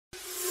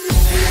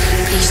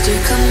Please do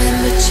come in,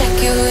 but check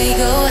your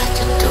ego at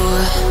the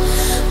door.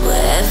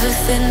 We're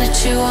everything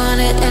that you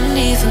wanted and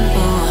even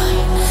more.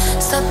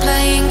 Stop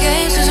playing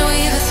games, cause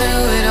we've been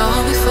through it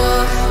all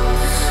before.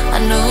 I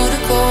know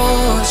the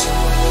course.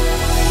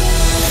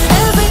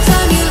 Every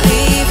time you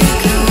leave, you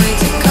can wait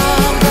to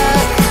come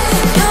back.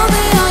 You'll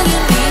be on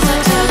your knees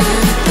until you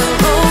hit the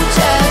road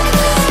jack.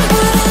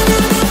 Wouldn't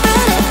it be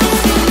better if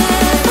you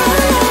never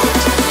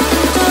left?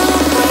 And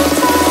don't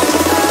pretend to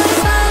throw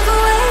yourself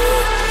away.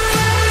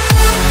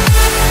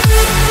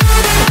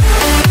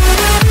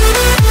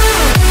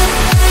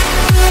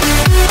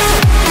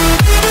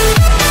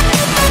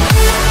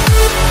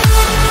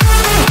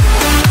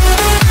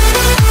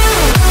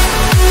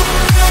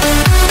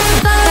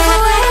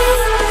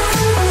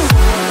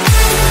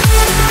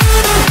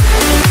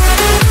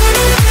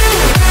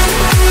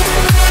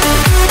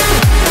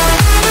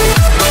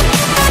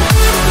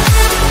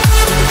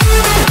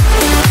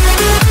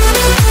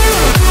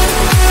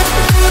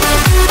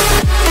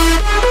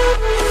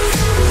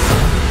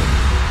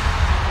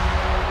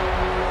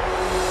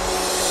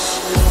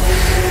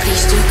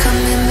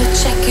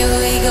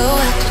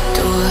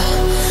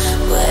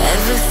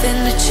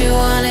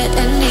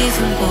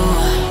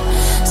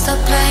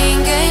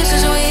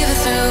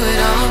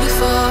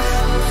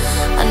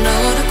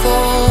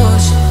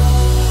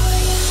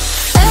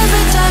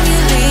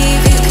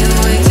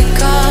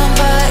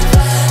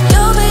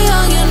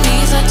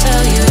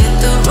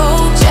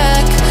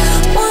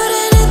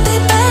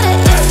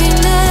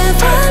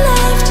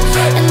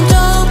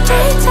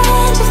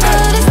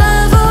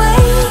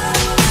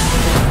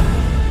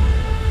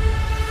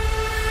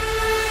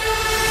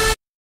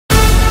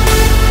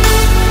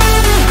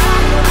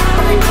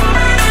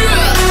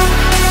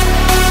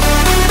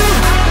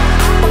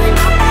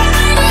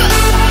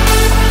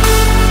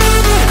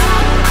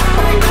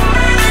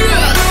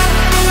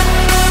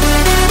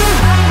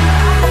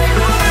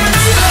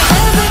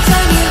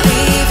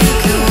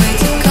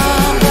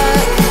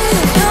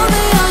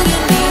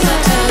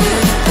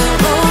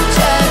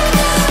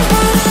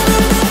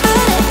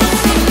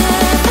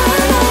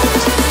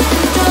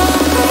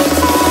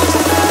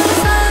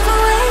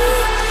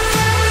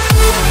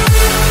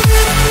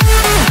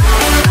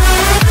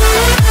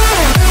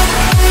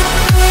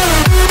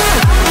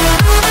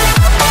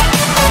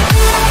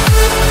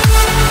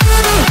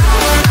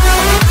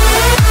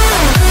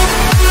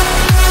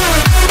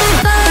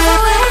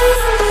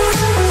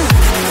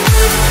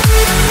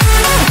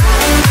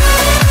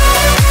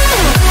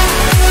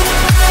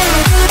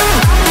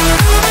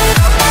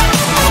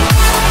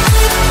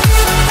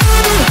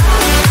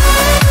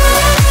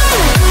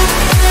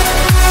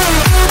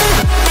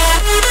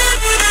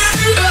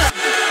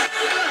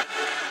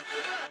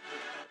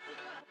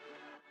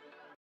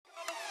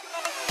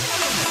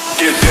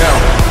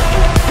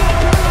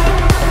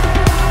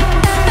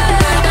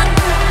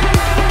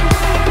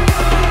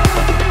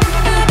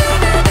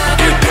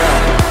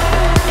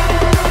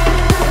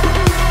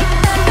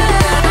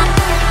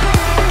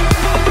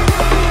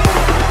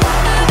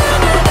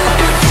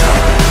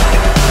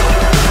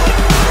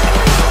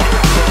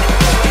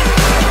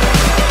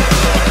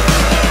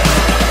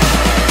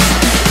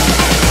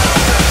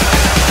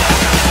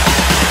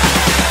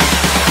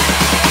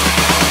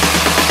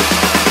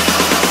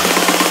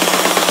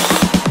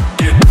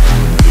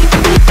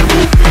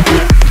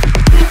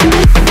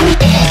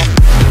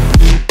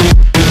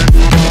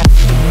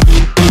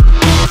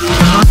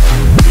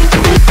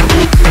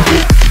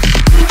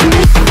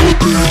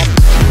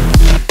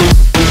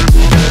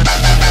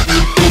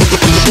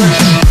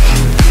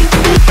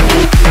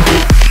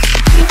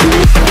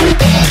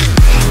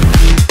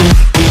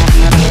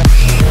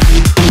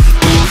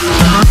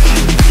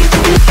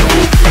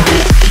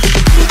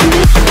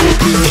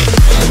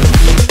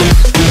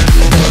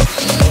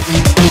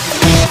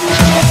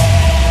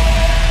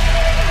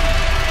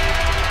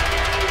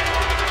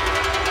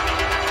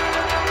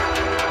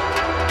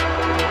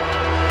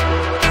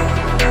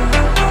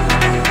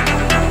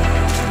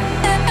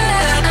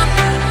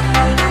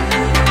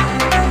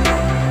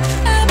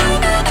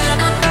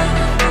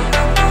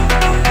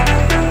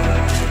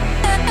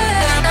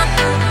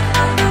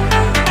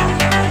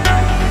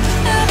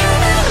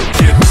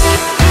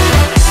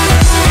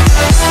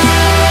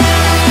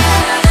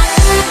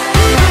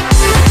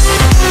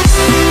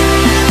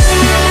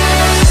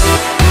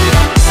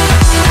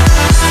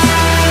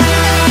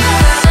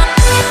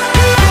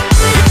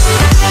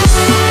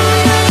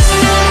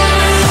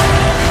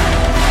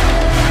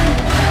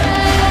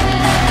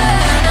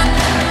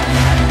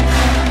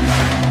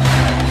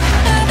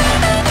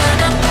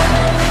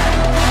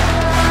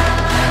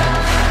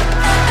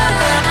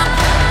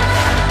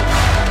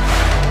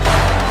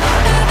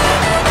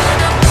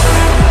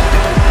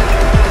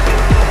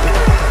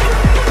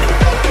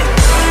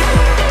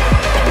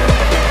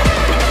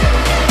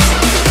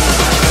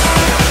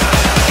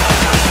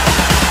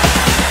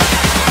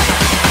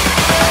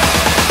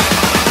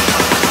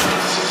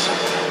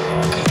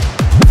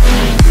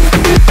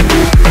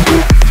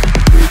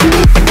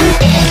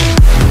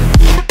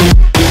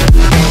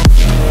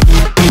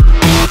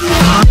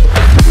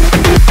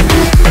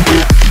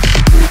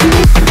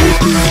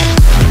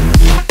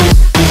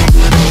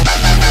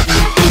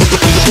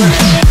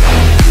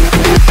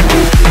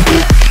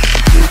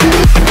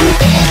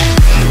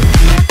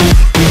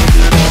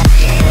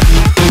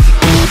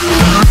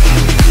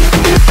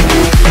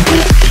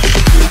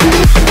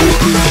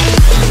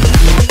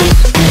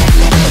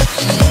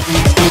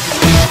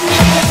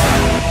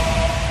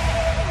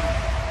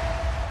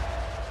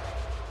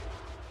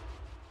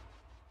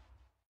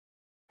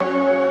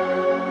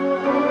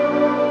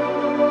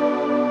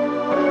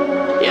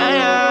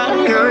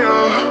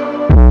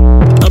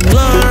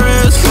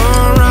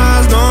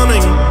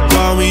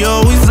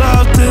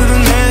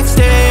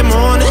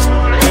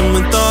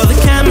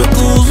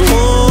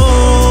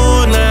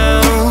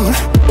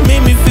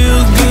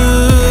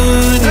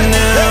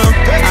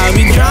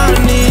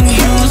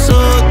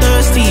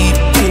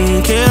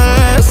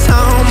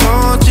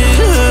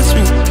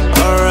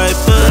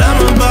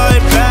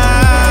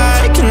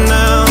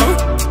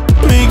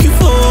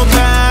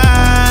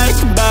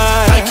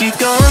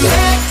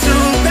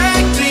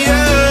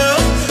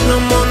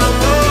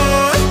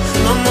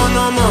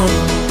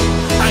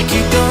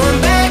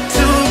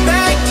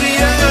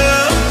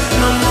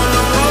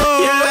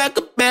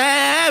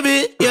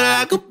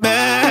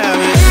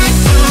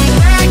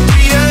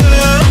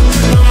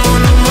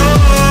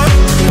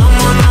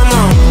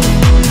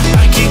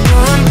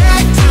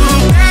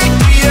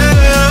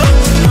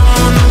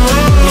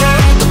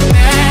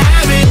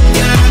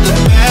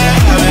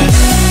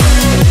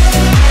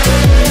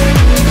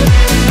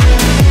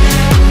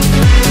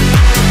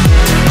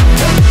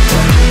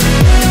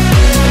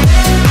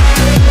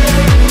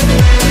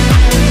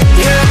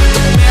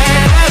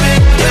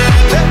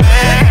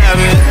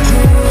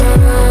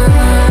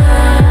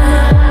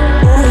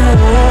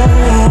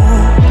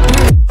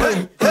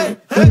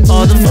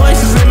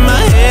 voices in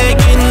my head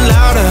getting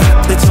louder.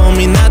 They told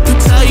me not to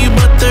tell you,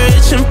 but they're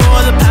itching for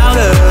the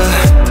powder.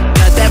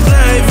 Got that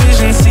blurry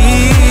vision,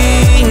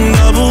 seeing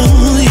double.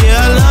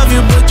 Yeah, I love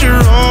you, but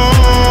you're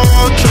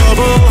all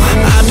trouble.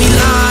 I'd be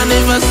lying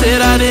if I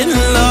said I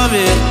didn't love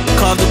it.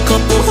 Carved a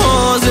couple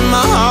holes in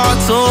my heart,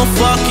 so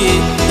fuck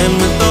it. And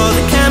with all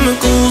the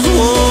chemicals,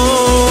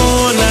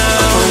 whoa,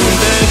 now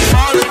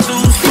falling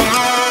too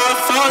far,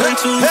 falling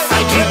too far.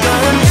 I keep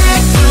going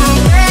back to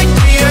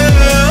you.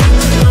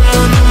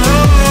 No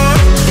more,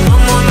 no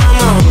more, no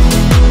more.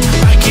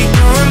 I keep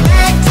going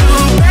back to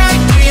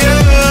you.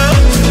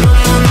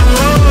 No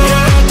more.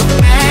 You're the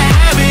bad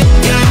habit,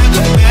 you're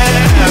the bad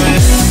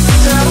habit.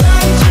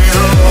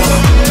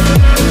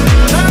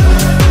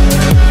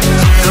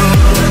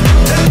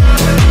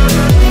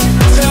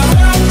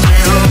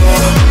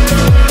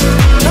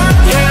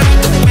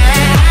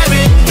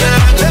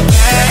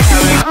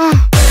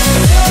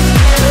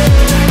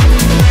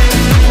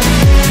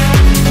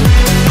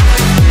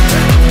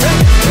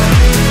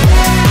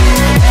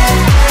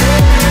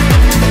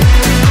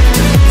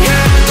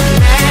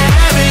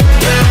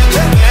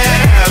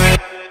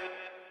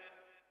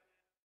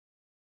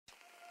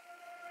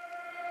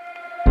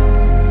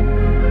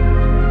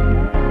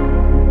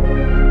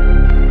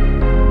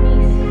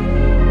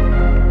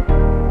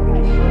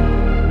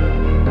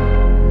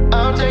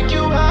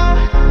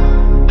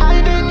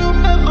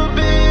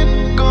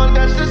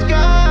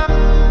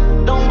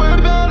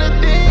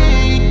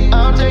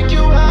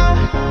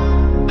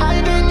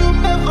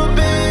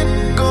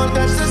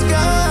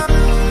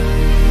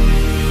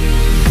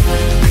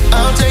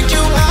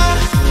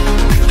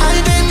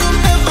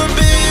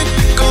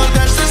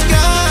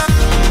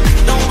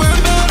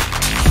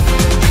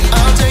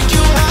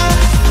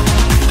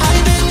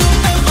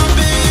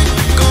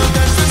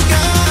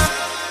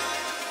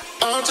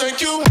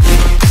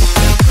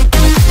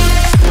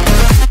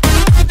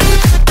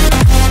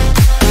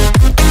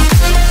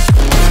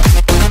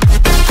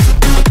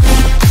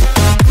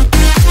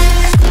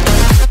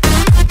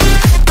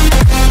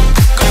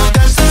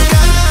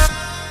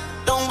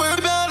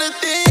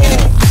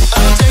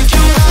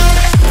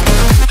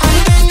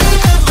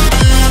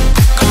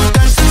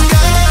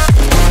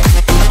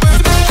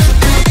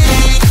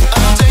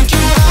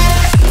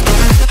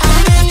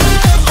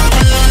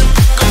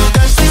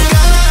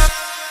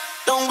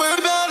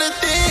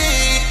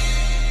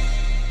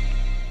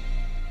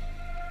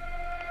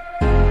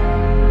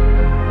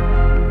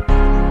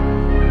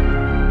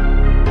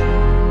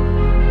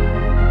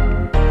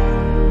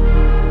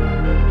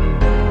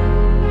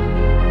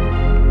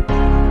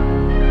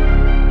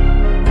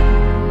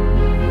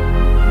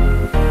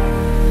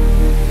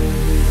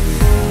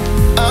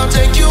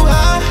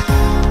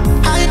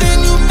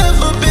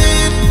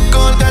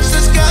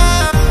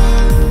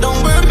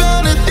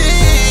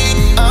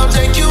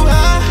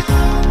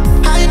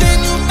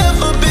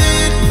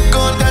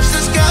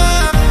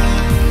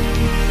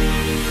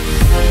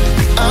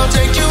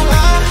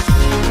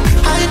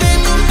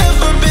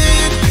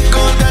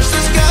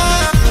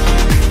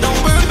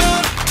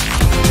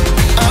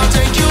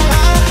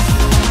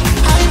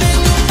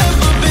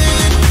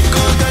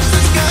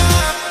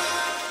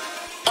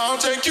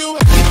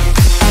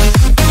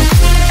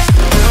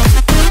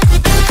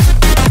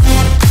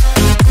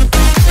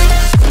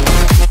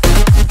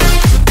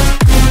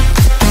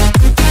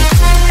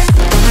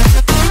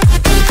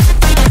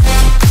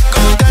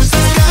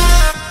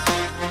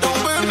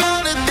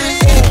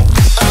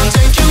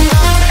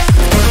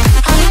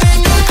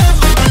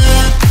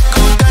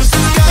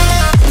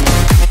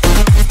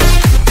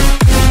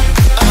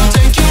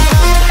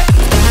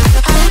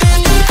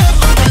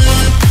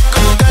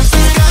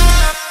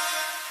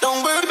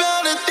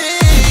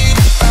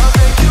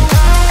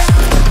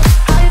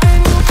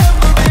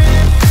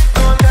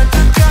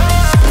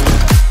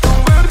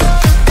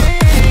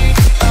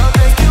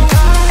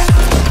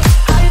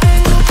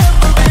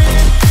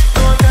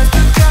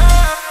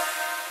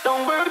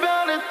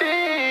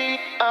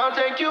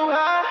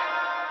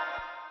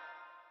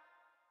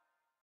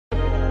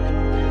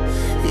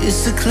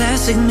 It's a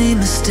classic me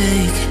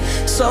mistake.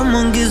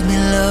 Someone gives me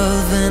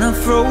love and I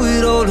throw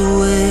it all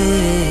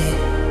away.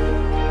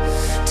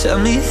 Tell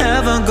me,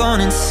 have I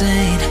gone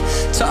insane?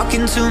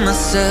 Talking to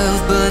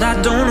myself, but I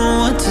don't know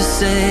what to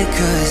say.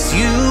 'Cause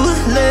you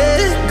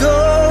let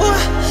go,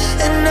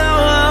 and now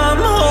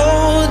I'm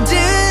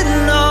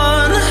holding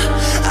on.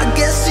 I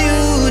guess you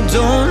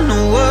don't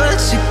know what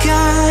you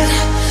got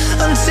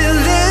until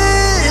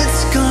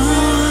it's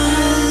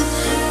gone.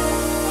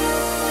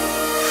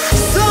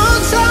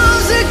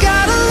 Sometimes you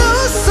gotta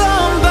lose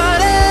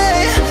somebody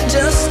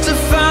just to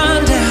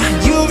find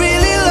out you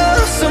really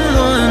love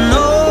someone.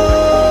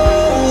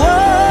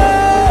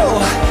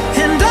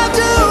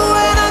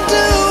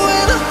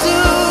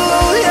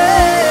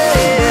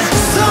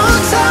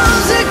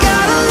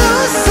 Got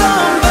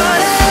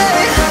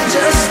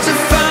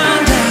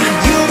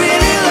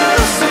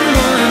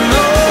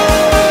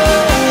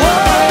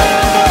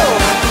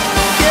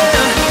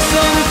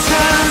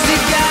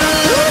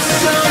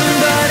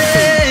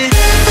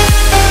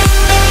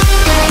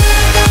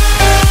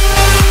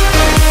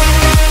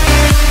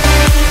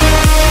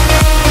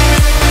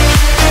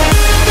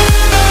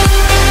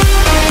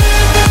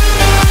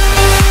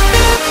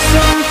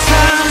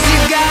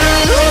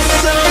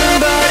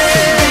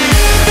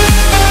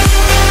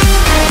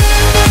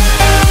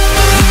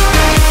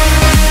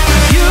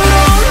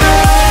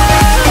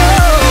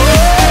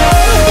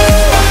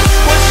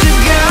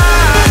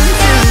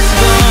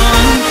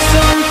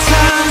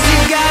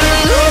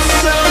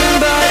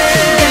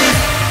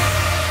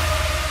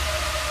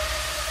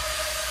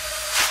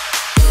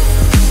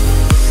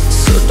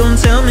Don't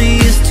tell me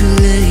it's too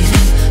late.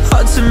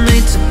 Hearts are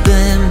made to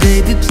bend,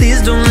 baby, please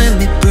don't let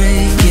me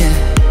break, yeah.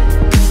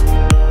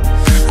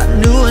 I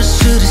knew I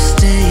should've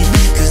stayed,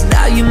 cause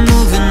now you're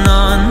moving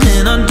on,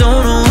 and I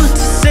don't know what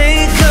to say,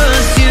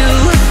 cause you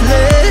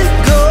let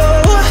go,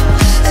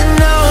 and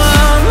now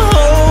I'm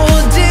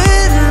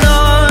holding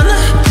on.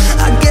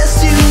 I guess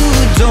you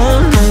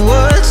don't know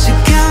what you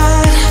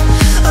got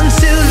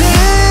until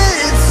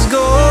it's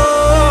gone.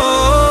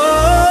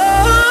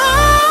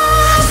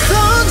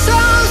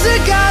 Sometimes you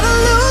gotta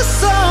lose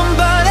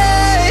somebody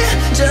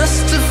just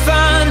to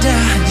find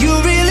out you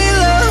really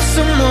love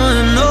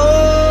someone. Oh,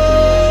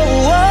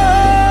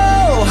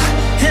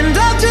 and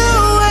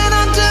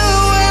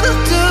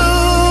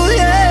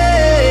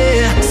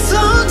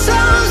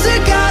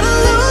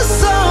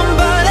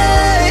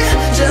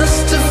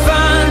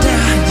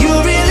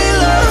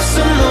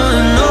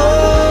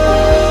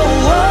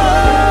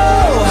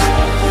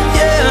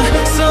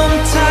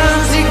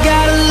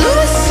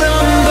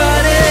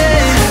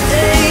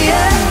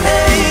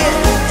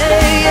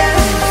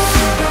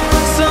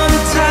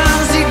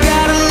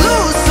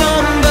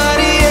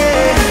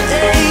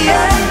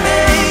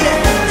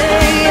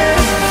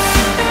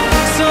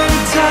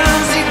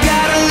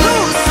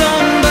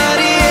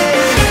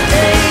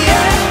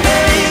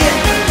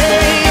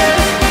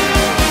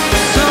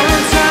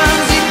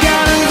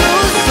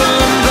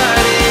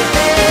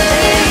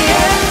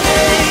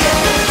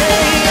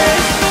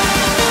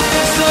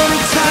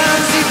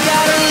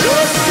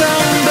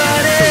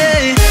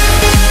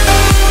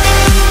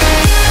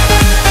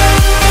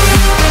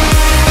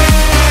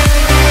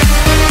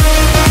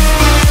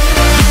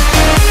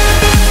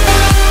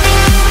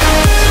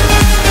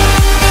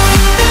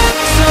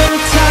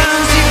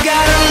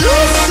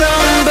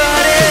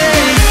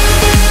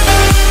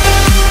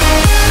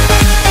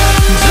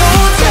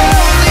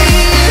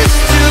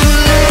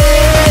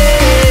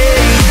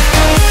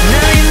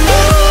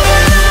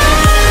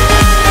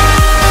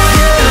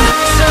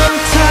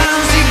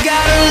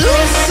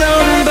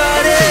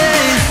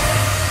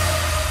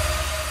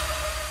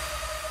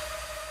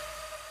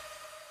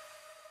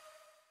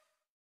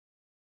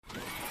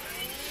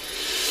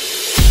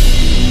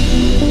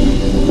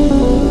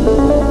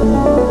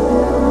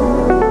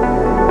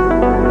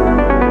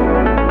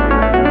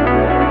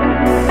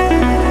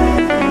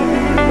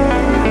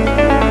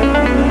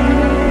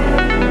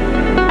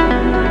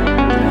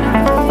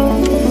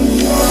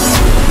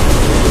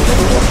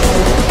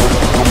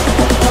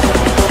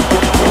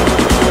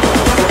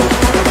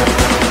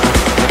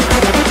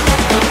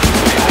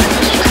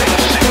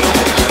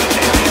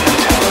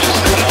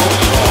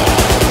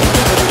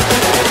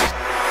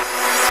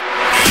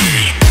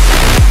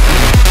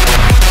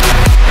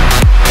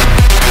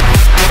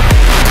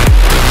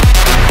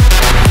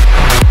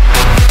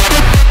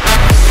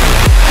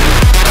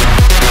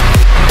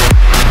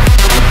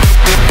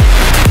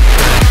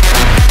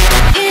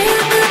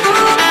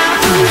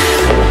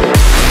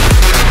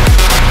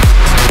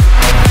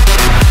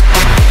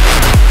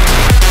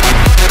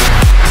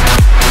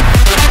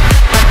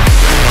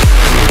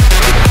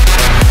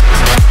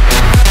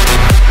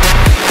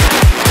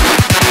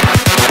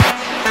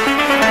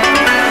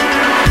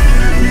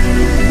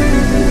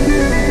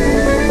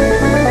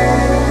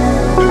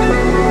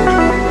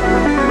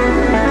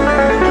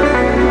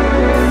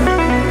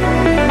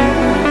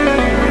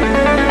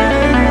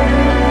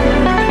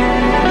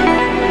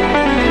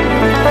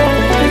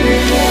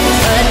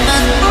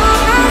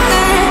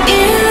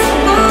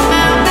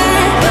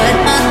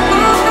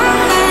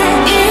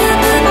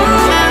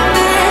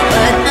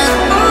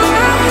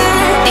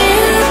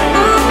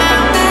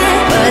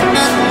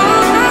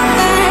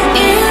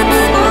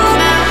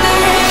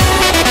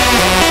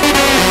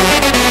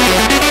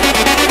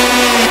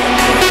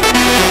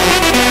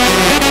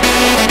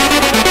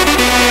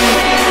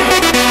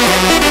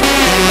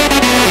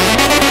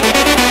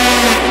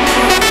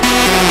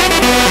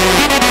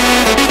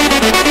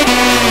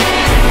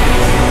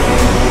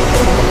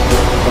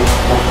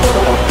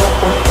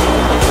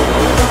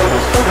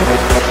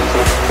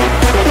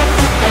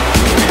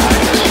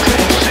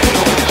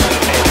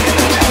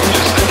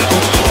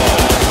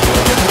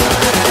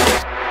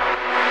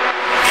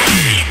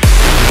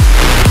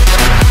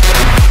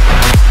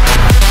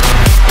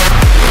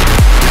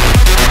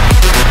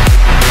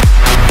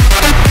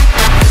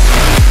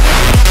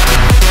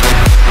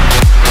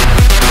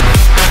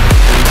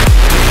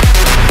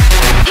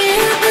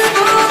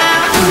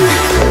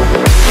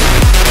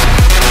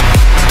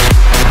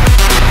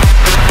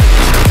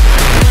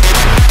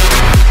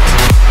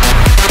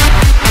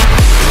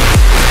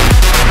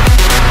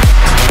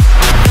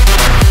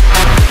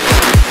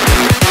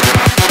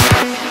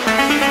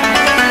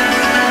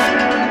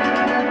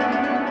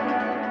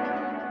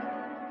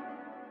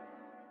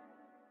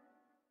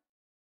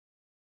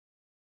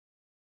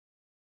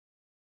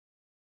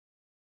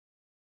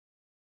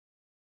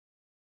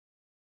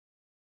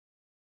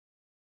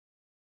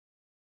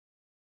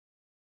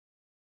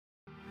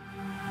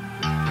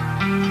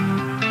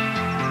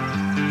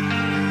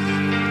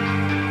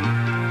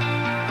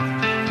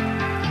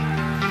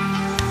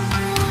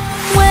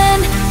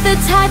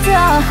hard to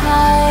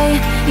hide,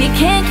 you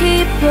can't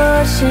keep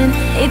pushing.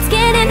 It's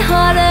getting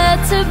harder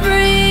to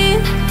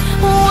breathe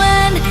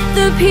when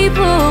the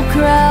people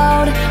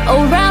crowd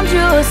around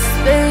your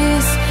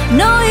space.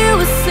 Know you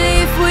were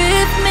safe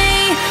with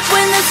me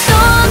when the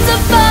storms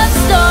above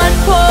start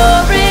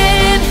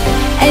pouring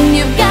and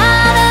you've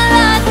got a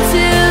lot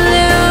to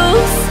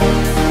lose.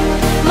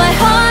 My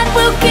heart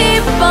will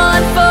keep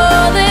on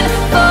falling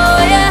for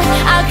you.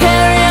 I'll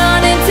carry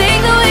on and take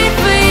the weight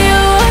for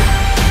you.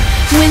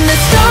 When the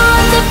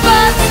storms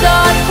above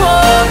start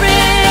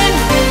pouring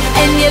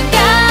and you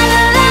got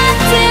a lot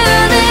to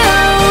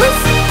lose,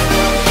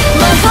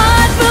 my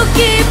heart will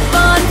keep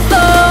on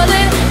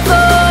falling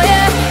for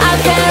you.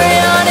 I'll carry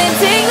on and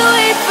take the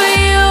weight for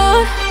you.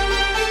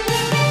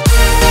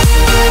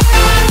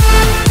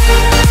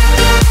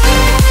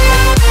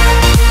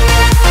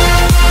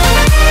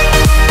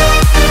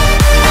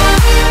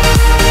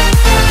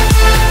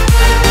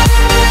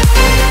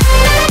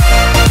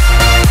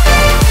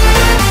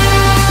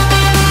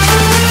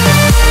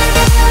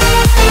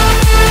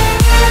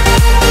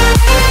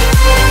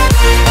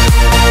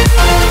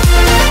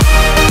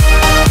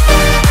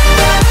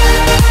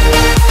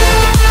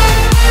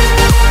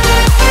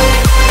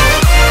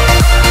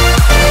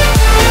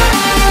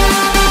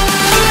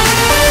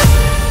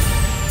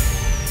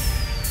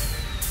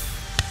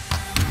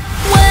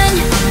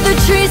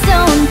 Trees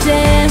don't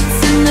dance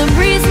in the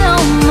breeze no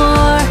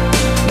more.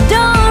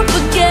 Don't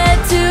forget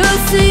to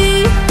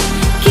see.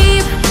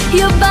 Keep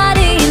your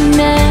body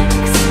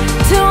next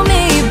to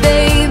me,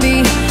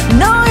 baby.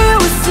 Know you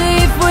were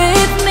safe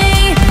with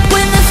me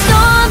when the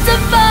storms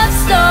above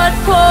start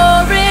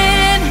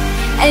pouring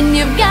and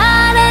you've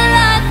got a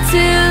lot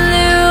to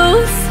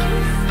lose.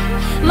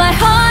 My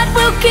heart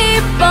will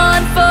keep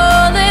on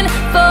falling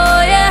for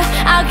you.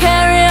 I'll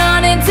carry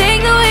on and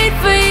take the weight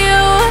for you.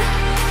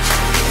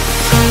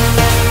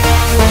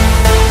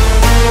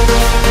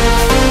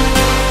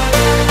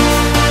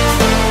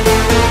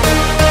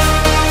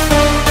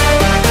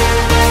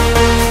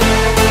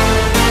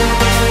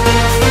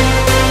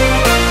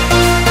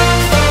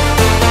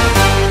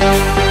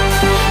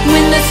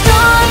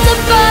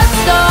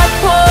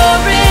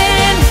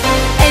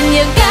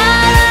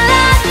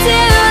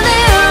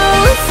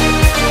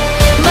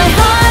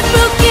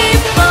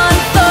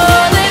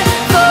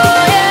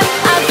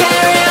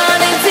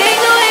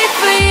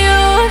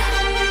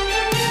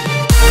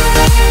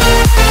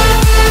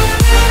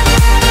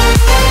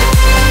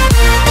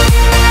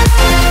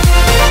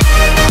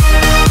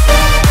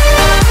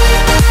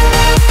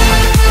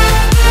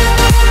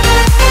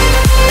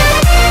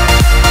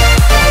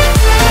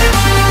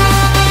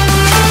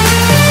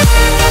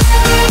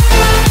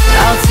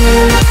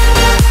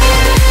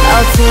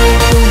 I'll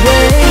take the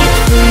weight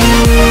for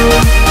you.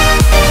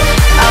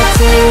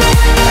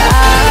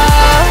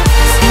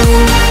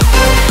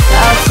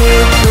 I'll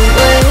take the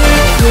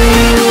weight for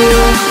you.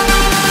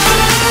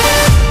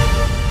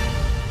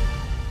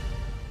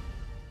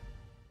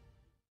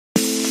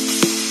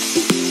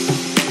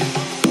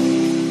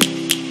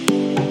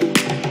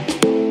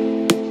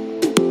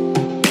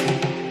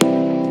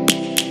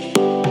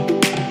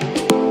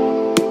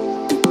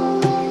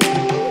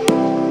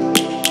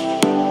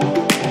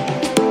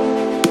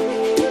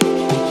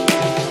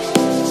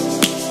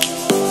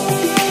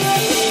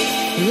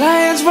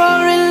 Lions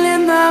roaring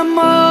in the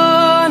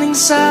morning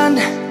sun,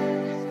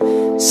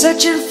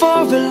 searching for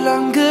a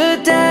longer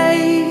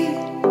day.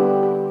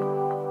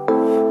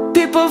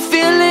 People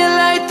feeling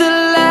like the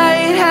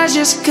light has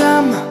just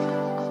come.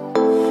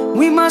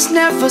 We must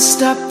never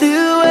stop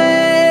the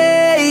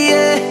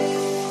way.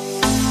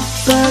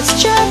 Birds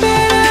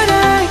jumping and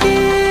I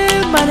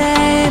hear my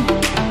name,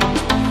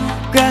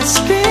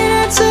 grasping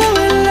into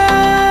a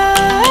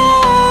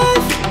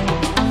life.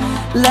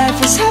 Life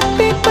is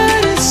happy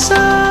but it's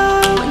so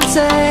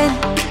insane.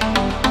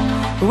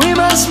 We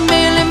must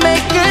merely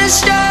make a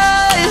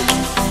start.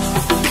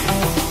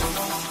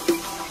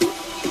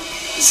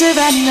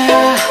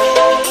 Savannah,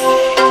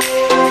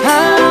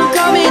 I'm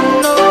coming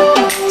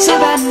home.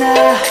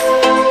 Savannah,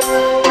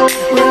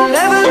 we'll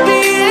never be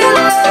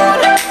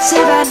alone.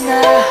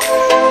 Savannah,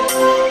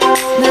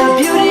 the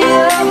beauty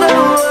of the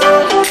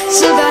world.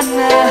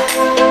 Savannah,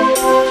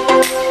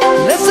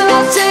 let's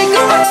all take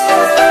a walk.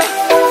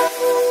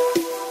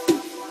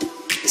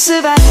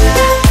 Savannah.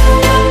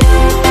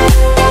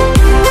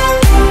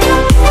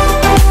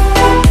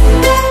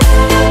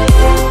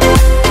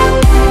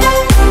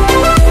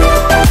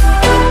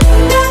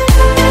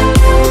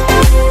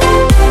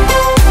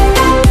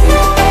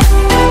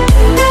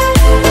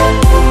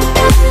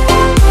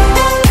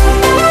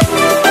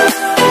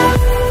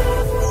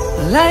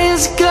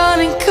 Lion's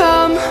gonna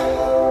come.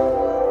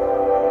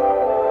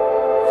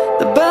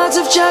 The birds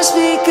have just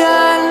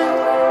begun.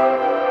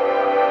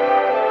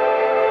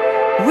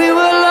 We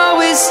will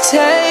always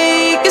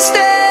take a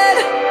stand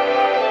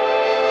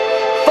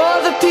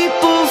for the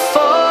people,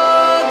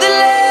 for the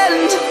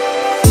land.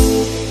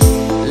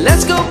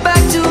 Let's go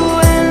back to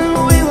when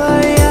we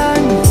were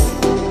young.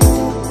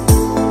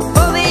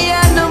 For the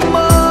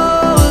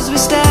animals we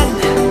stand.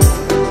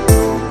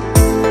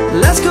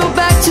 Let's go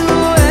back to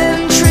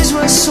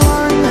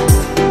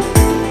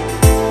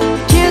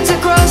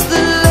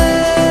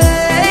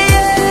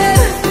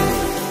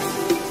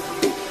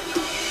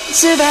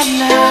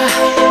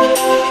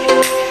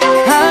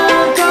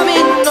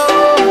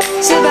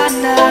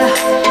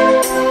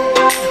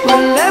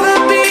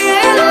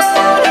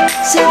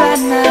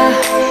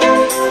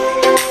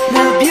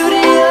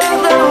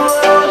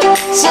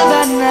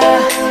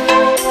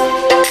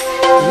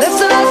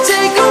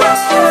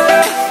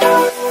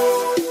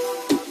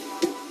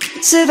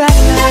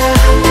Savannah,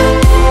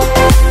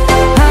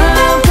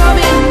 I'm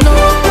coming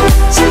home,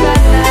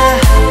 Savannah.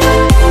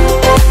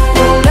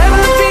 We'll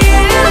never be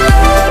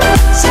alone,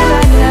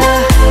 Savannah.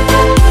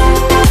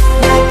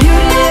 The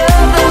beauty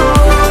of the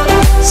world,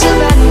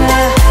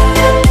 Savannah.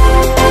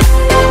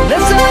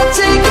 Let's all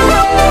take a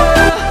roll.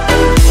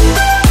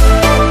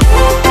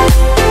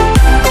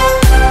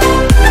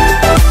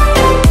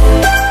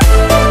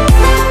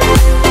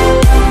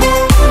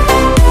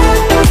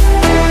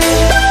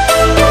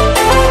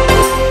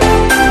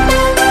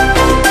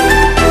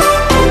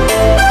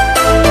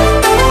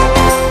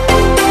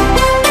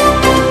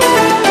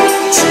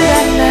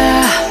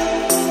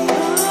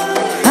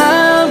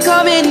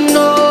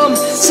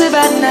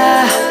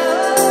 Savannah,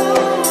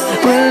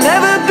 we'll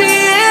never be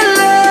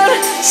alone,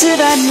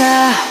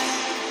 Savannah.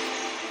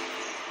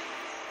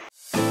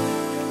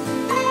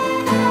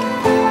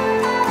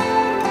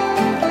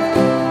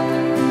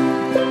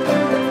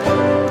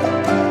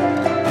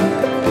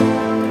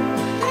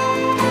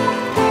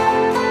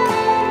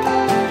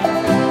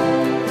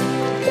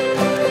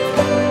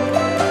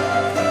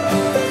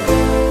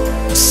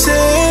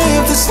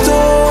 Save the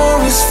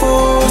stories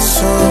for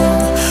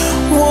someone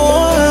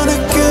who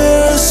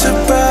cares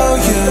about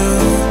you.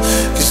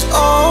 'Cause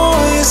all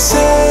you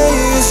say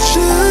is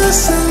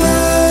just a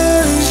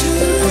lie.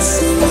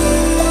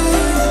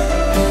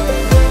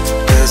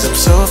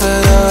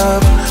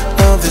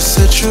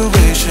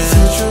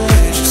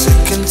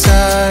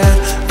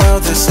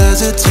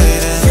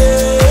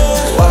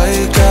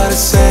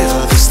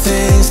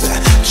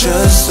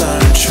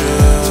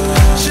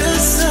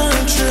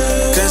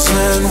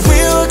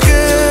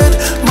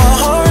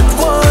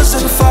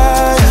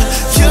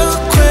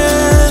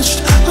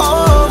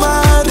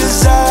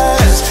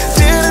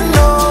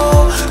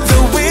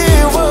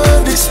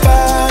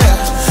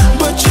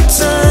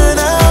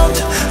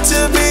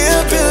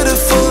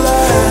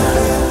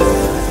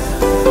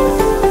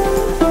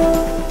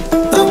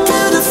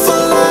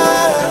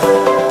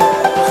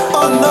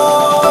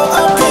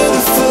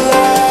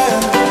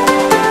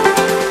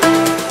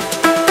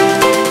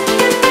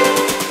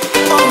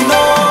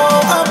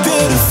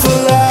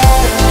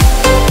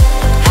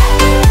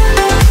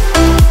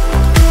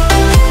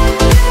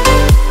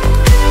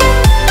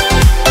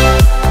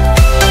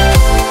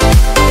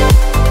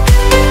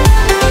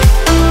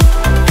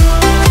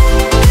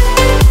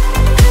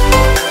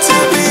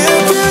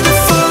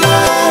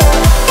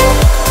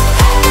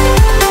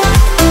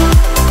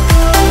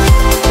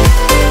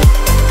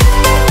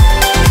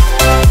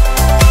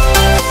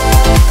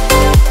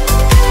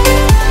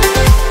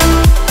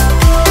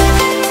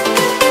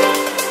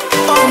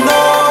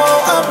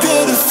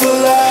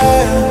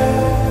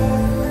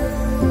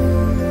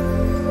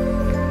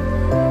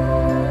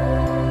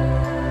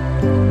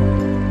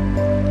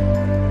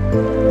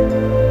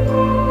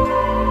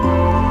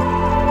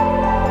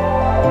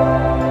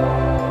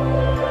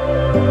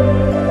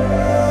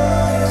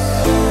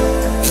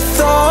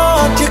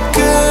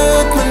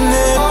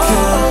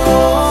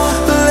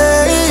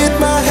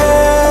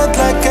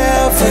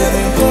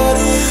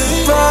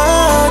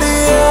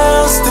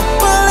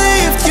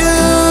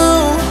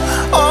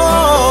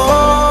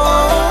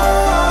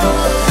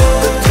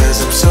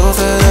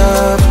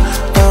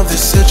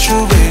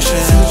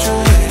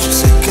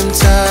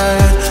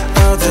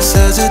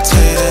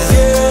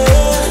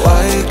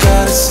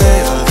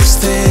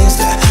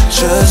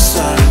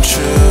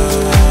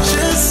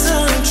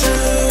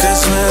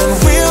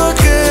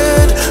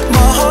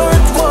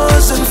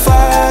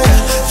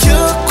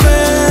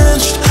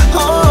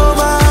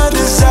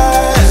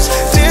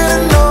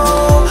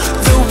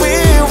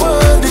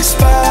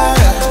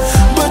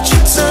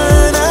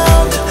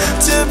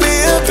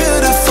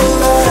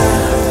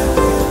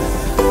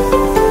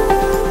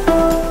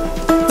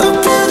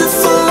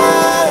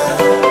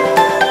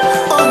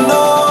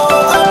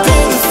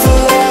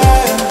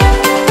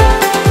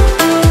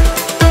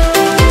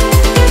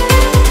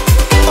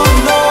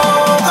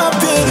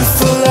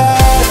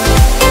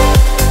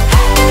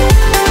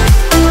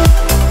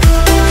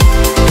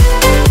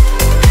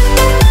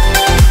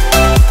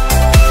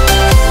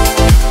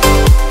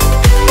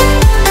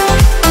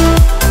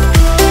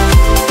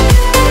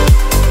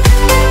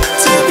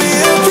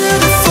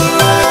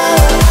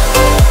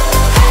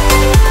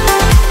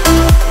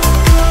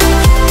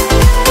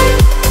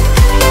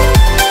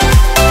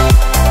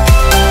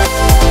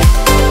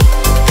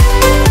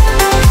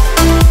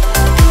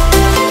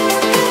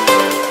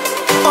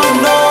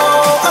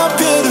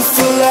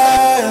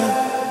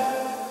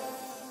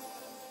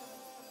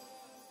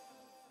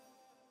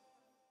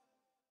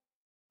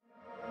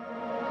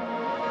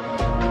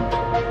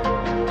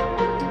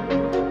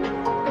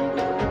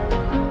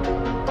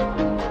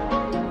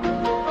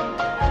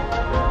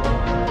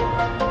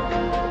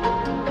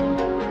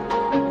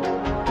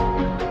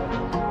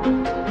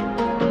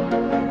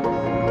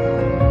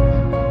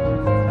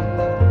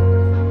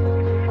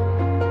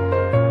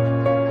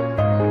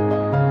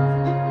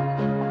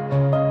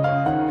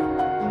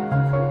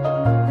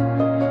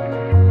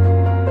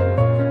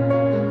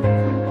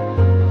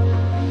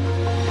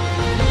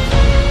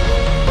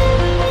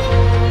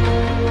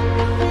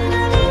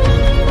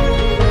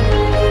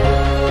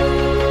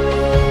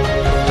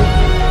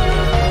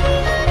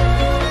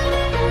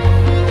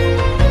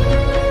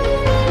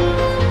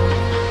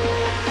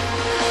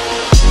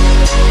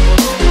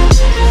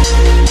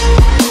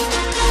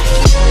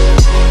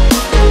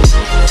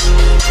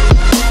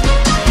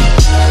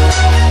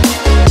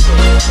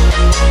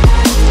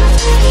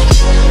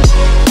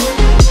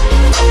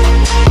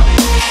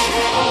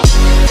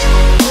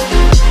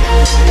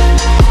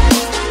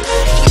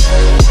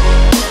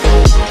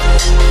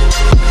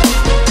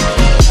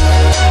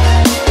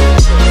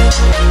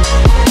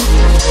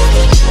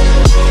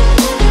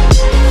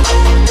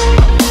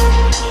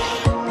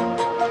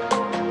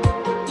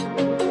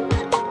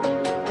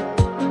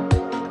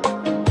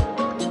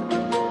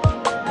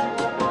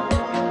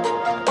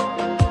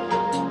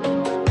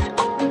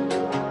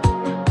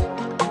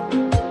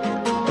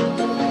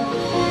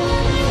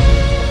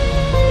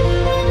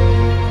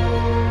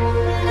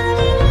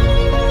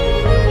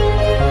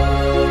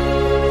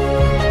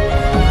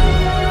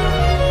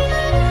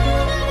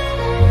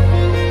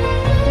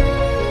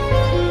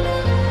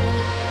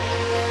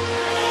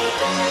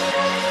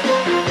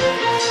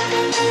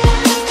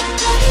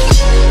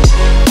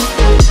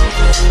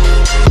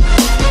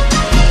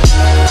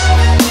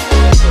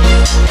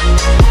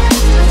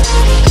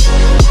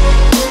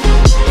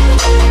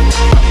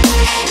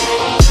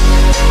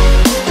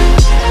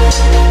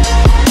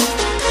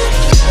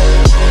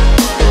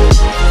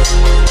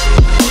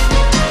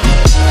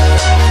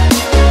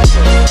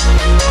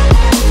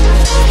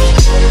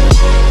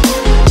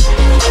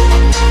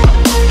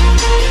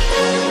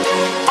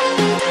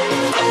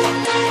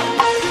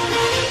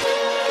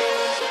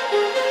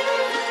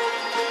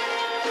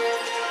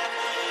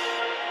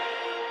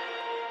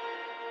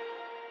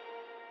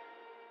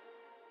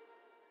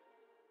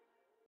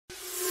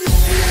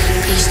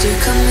 Do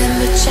come in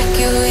but check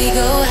your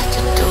ego at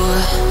the door.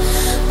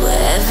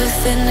 We're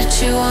everything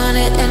that you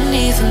wanted and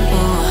even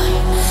more.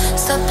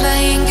 Stop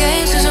playing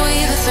games cause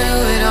we've been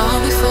through it all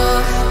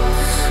before.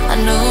 I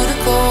know the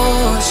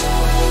course.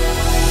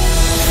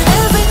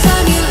 Every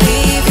time you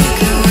leave you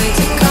can wait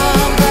to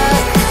come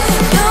back.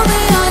 You'll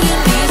be on your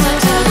knees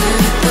until you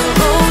hit the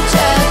road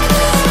jack.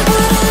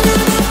 Wouldn't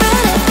it be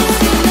better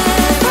if you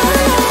never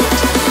left?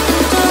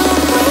 And don't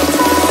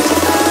pretend you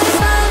throw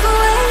this life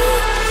away.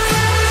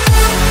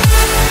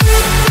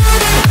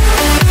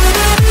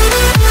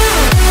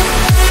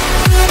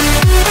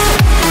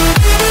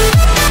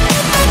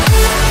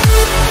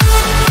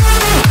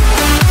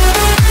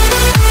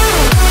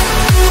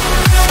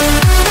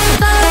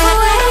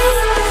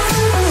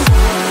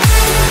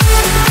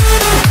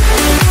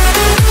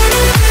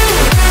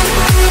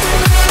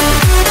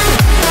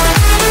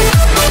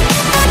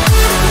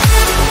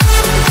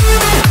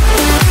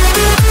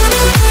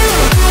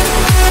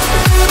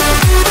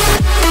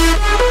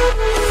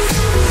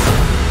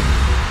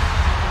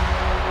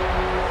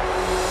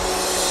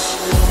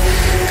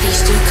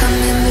 Please do come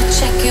in but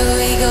check your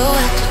ego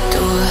at the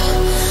door.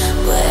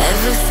 We're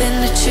everything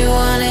that you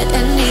wanted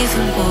and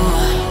even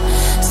more.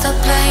 Stop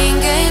playing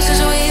games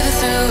cause we've been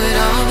through it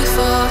all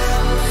before.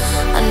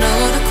 I know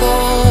the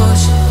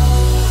course.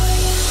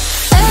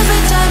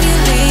 Every time you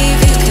leave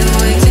you can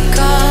wait to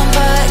come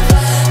back.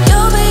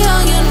 You'll be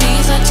on your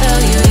knees until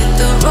you hit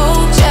the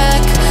road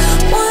jack.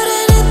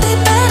 Wouldn't it be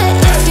better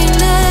if you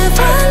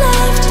never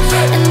left?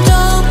 And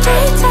don't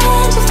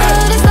pretend you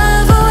throw this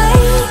love away.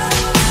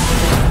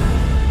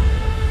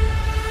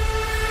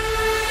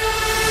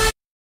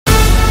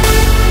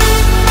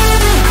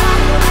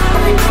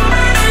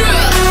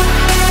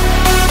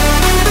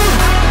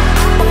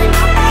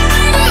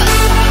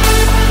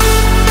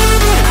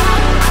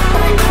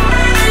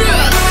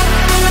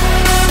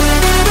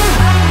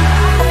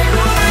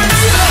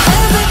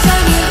 Every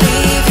time you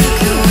leave you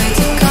can wait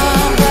to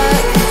come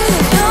back.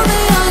 You'll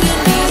be on your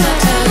knees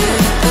until you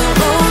hit the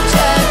road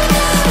jack.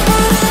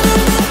 Wouldn't it be better if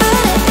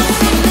you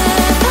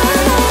never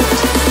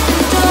left?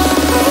 And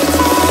don't pretend you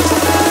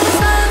throw this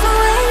love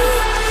away.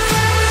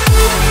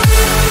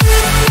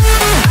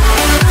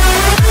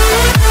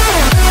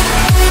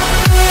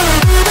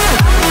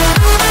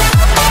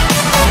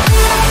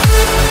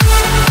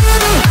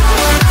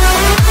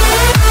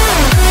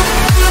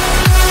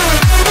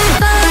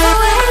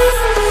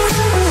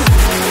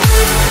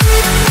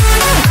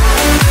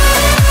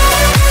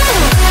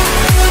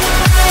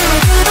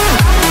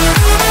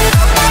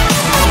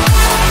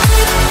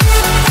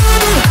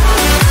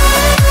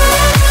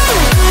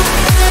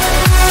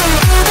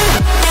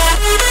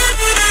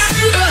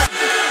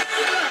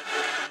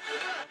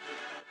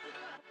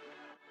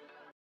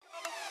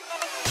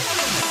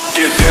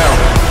 Get down.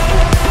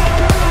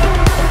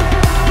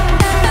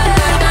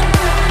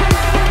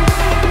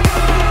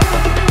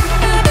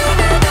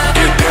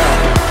 Get down.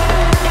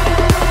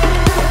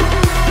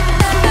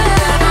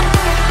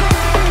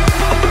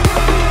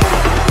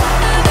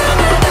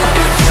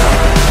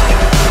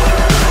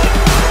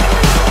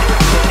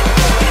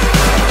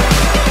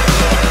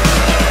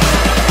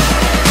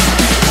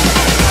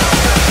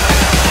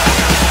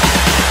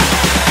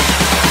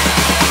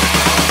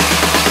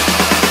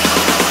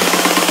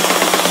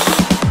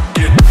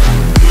 Get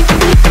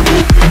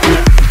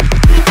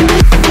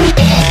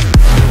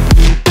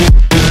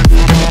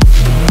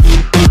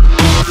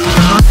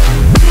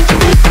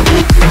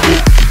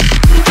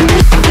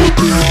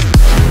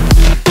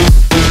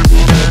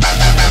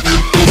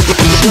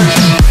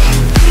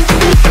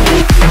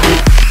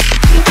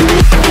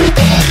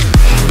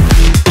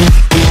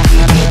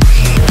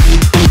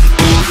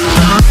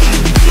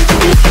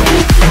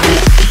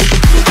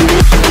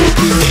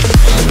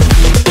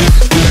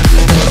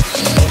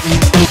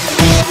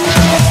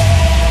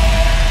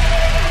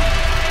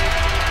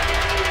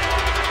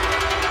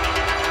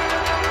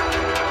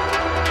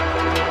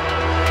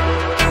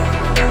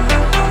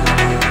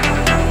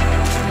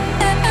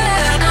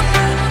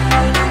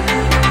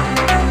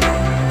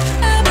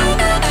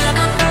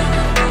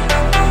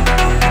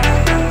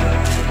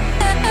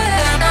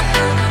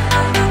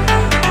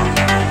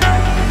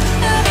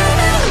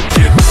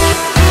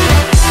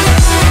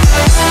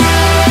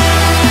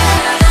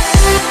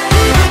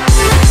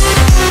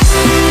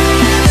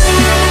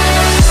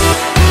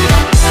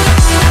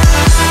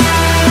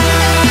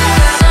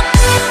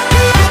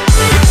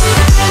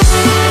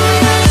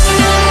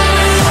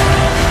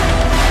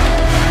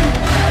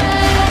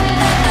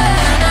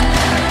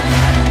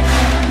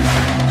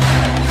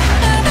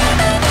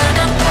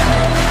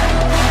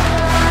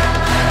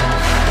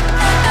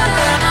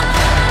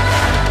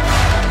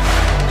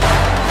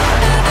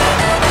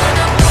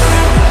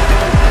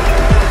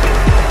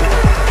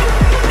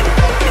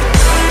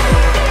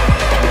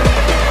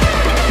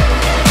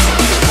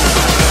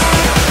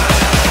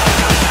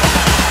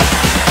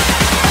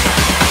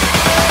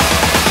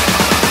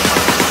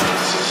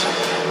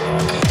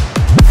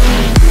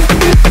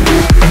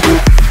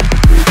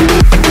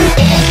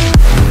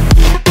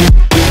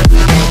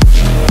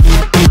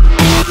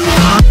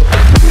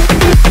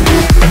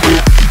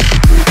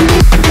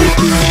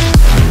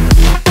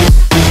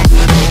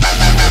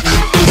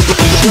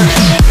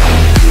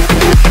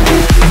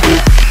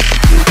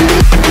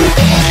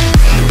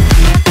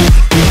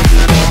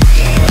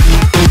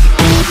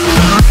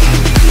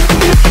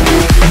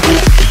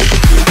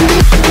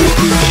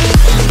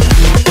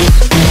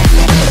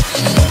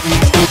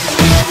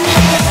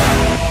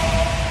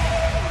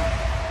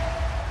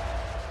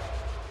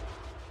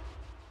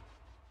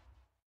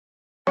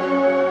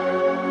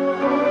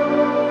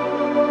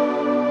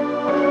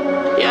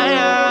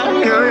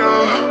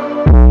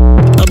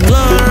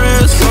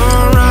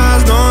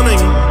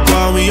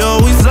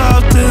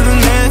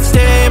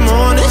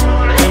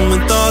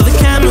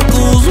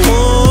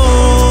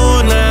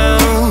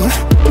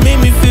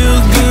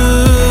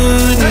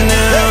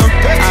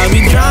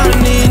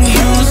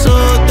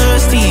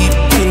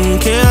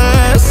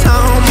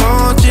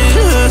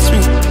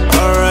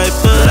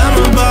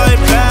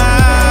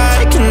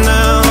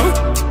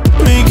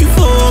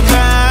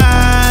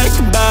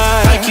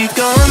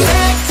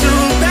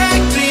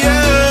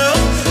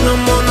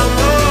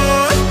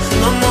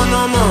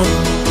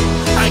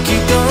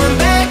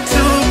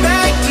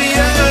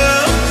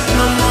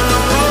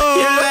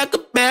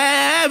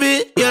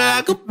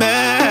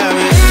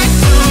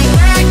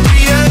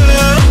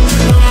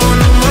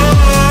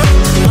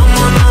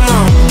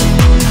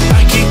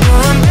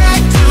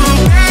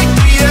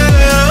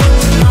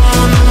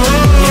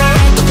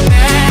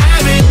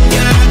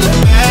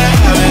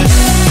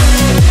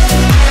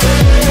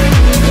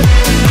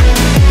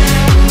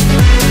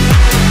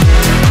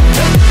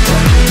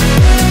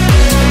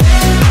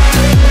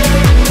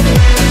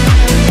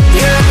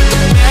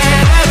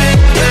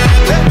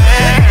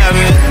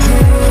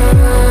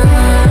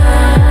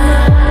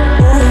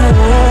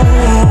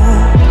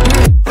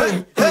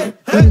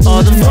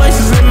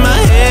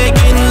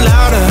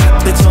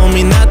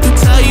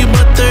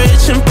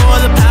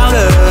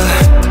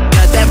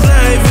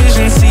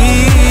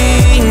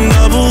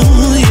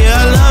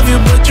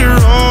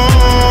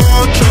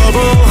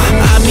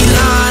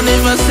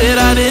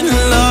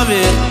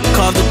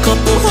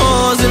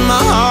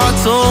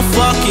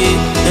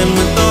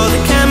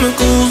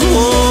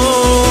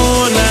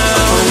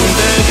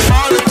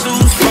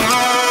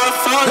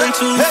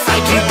to. I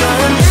keep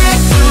going back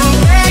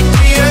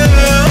to you.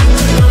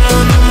 No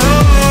more, no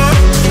more,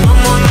 no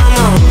more, no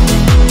more.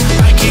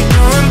 I keep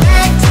going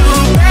back to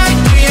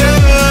you.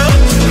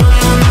 No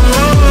more, no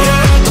more.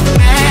 You're the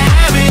bad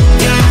habit,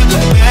 you're the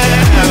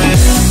bad habit.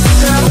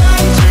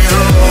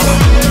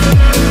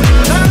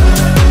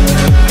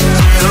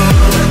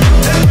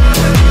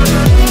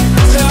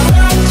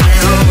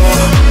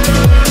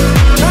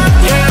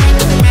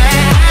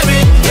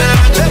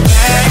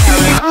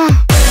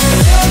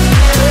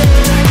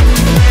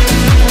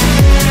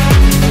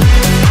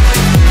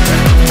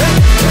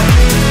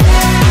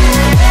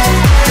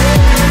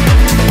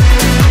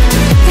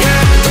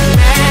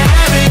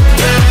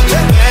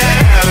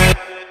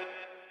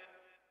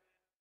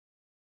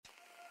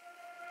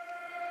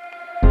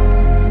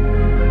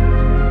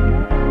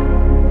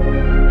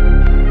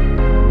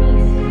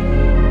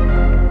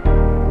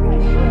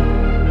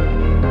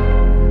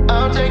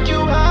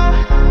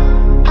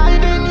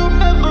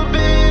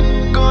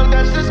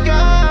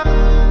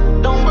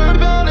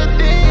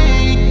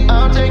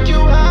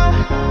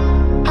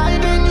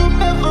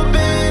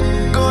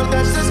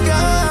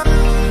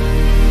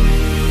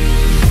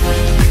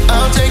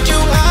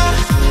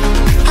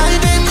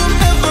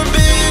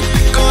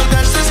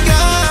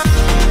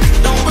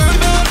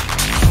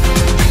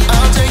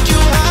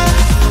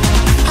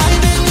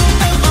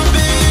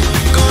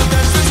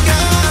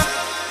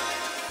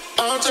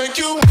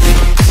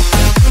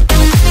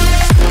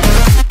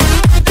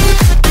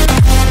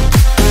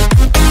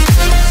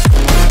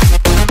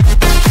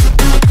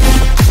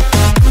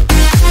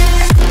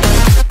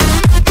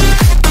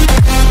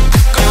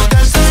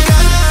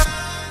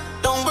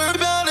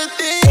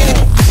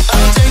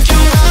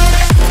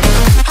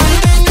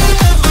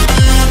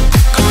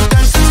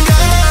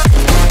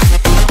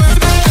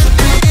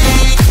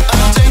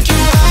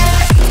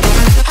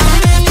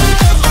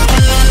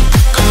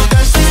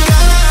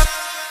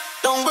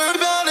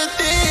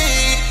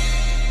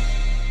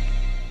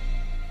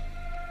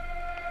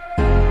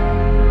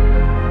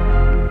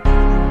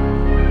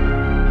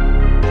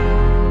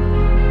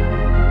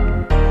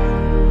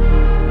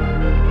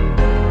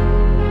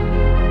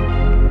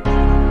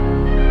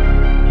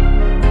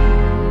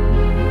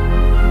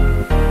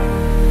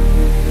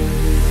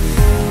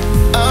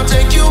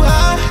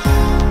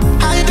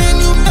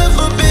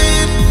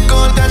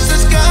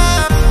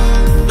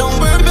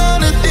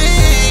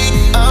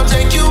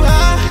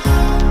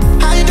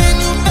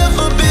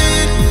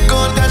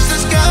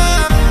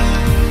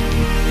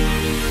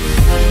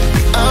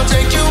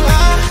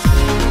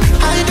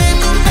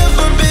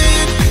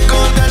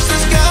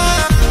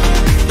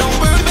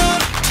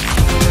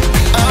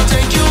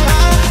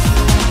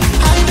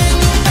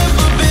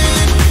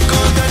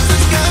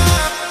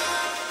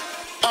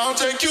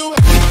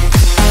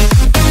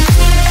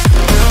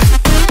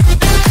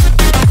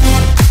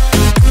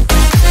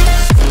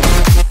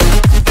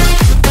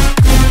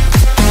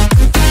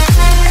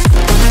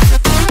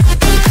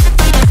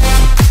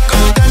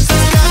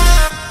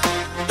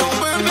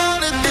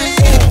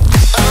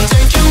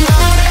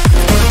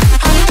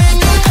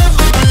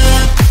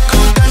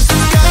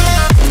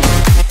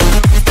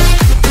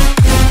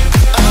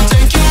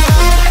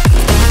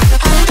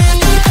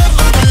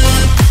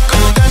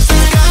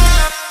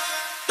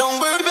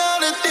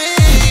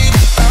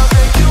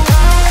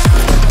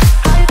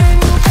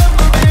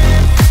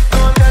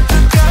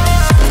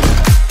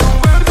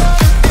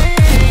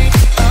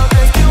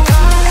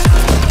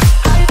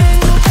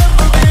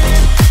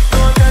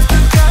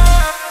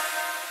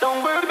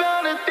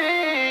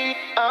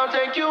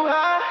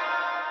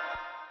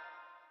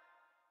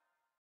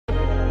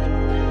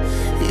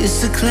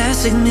 It's a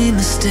classic me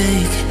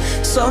mistake.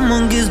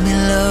 Someone gives me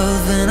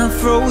love and I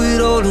throw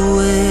it all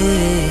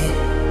away.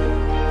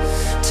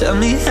 Tell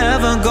me,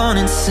 have I gone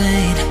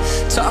insane?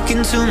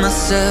 Talking to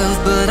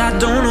myself, but I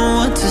don't know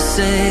what to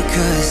say.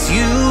 'Cause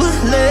you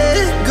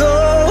let go,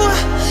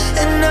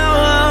 and now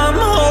I'm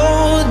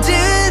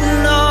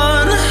holding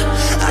on.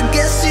 I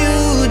guess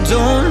you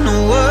don't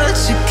know what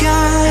you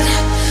got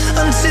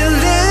until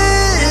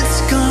it's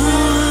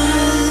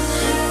gone.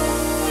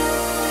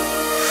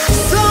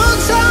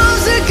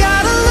 Sometimes you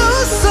gotta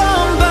lose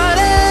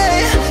somebody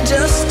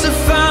just to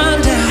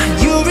find out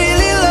you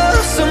really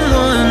love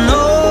someone.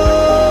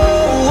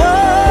 Oh,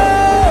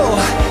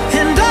 oh.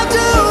 And I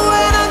do,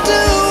 and I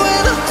do,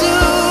 and I do,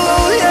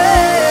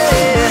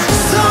 yeah.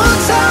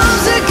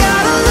 Sometimes you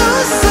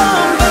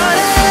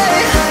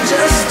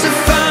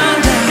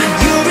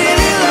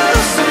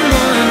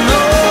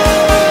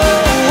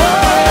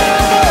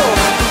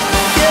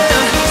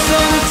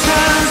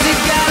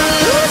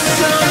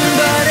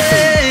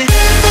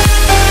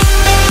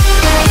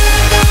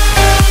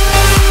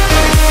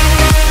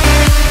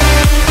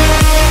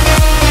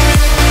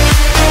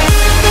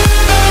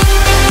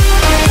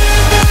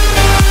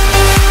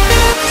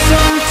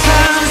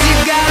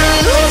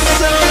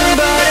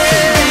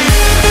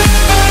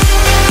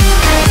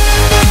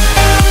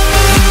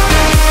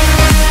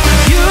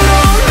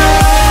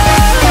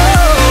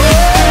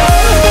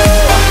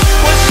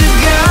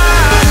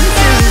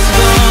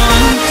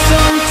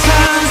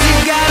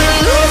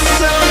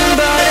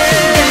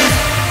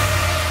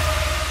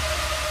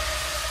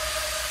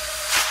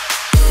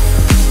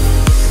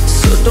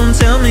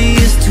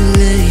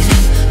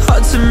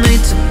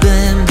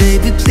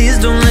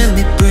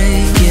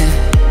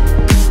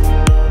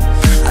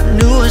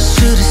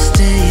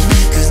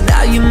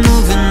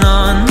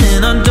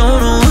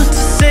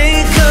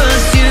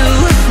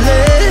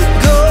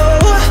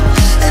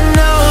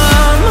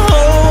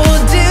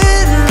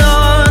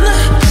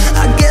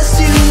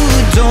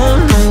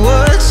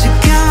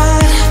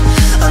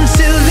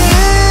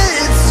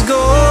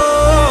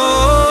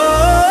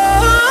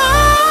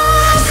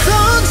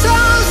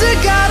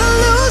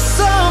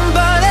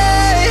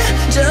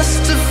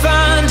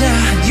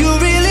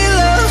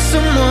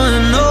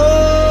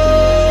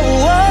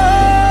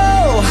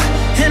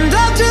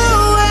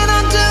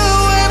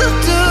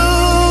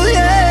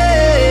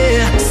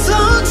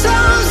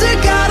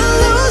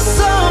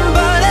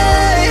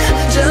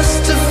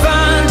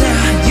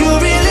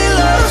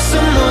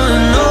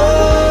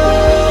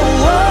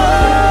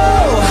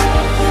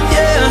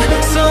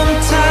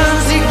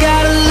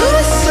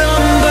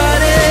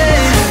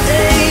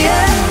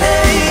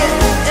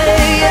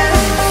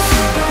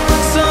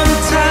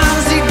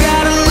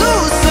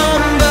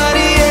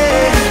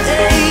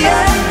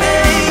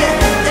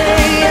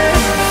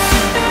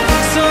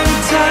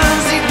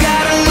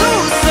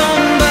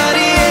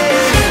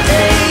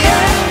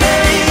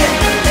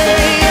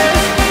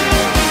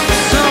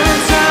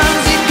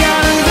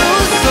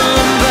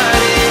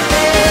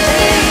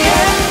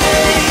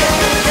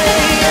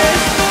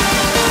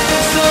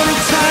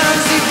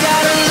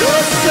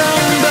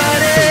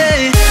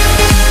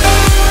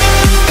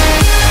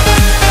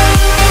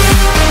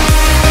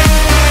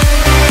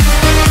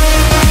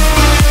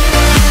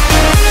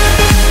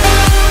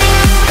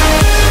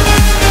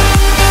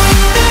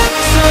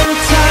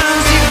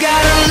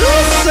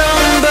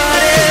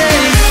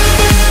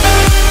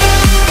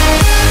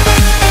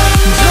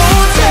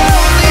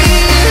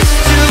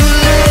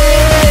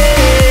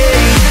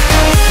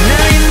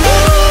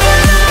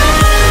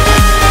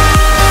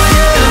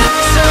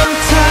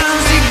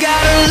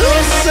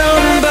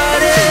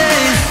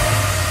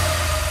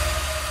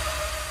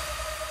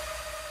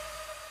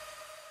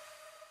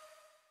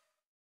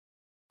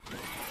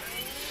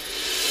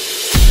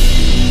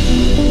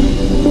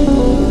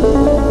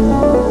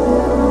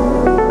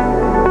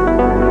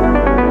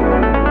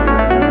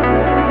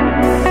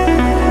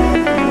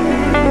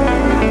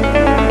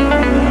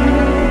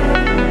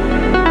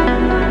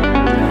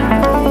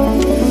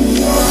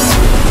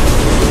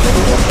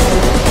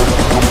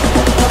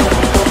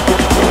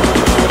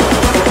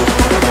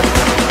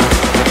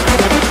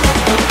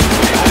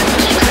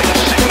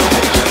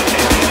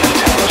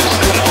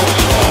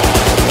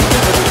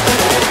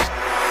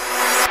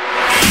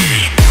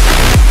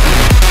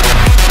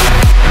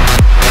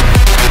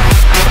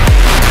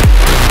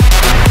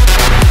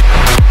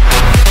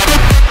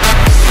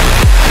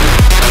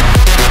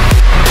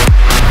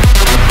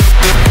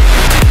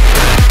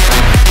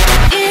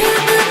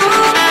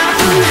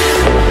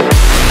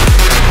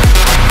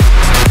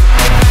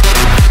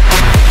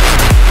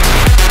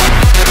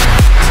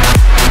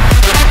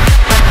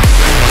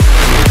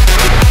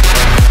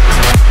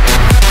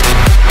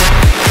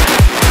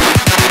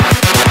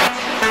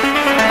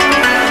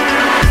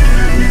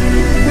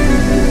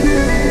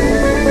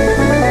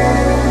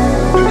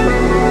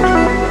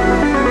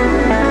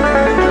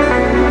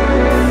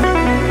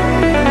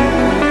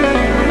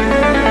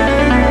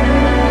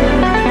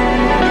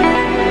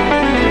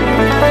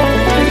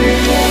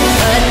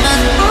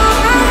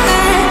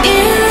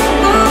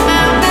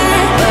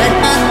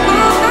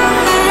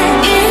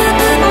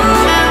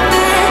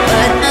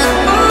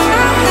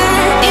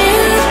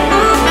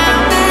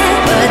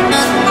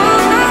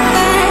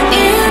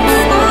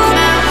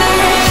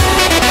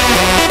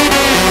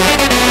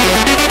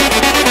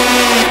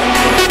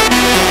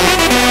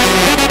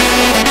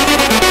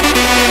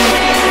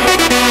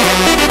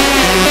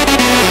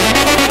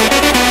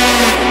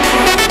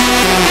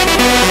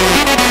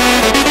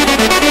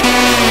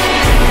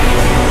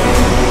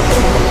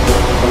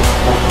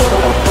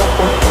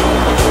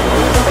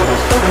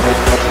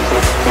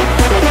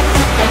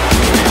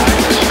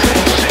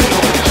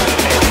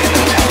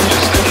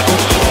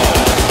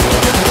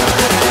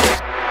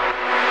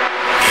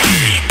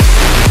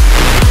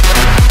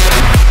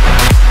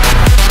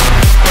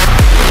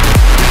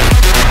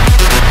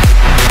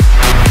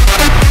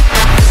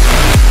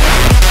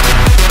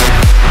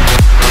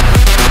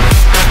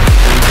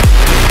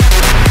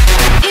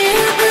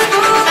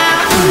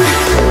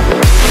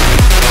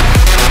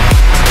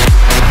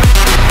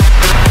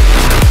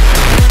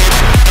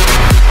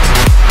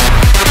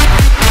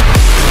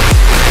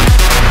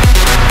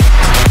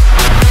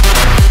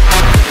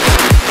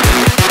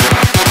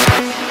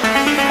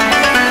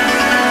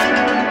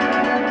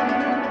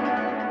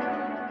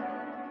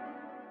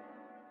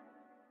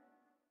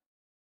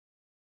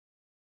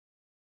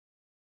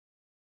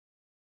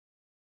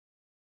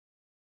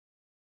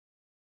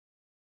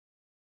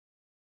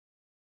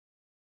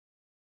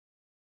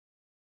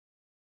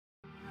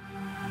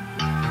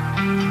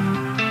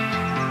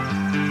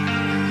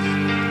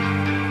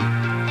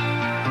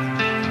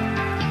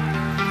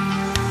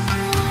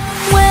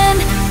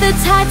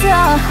tides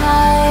are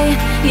high,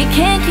 you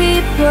can't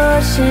keep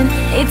pushing.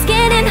 It's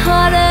getting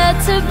harder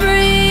to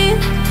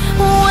breathe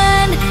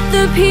when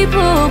the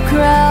people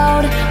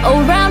crowd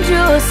around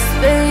your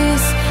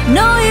space.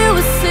 Know you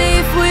were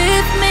safe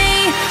with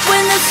me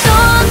when the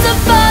storms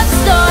above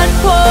start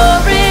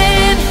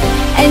pouring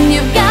and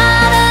you've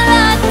got a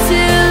lot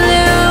to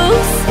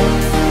lose.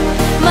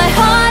 My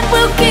heart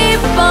will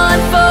keep on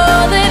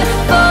falling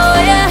for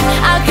you.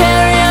 I'll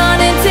carry on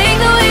and take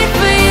the weight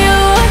for you.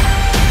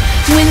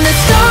 When the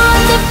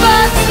storms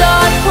above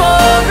start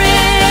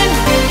pouring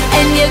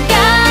and you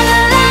got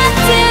a lot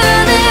to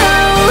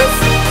lose,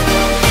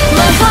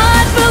 my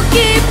heart will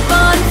keep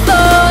on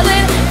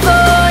falling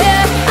for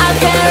you. I'll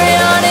carry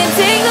on and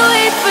take the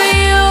weight for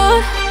you.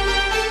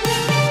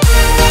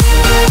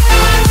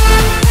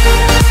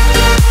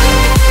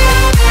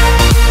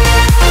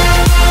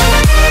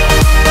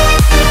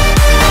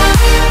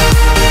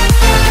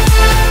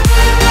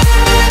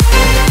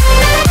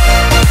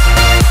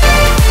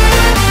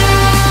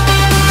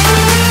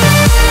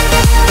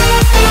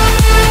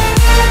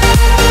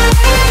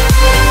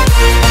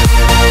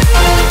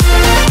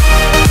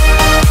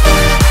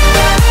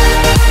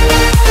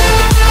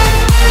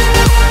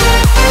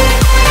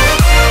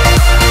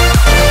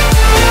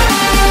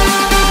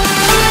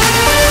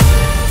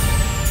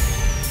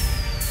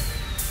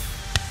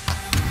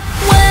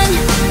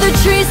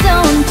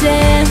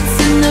 Dance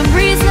in the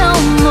breeze no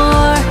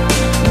more.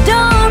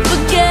 Don't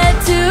forget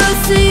to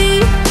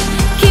see.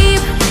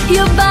 Keep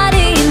your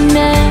body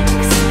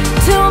next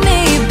to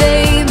me,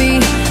 baby.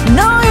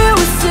 Know you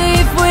were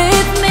safe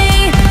with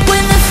me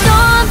when the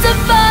storms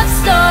above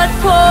start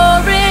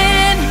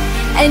pouring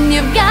and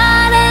you've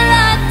got a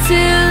lot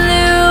to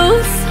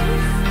lose.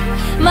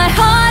 My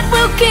heart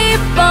will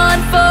keep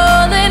on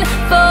falling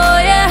for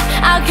you.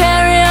 I'll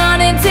carry on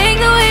and take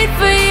the weight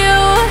for you.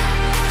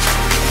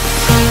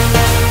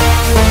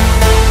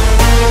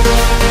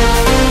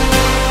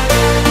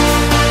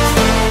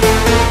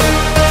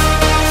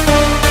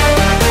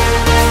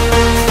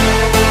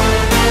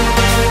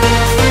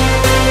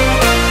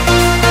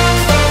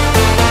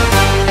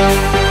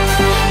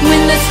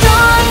 When the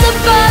storms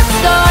above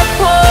start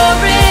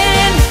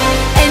pouring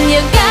and you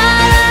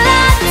got a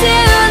lot to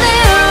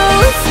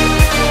lose,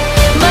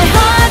 my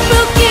heart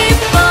will keep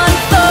on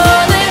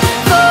falling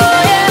for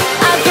you.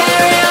 I'll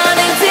carry on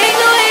and take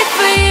the weight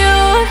for you.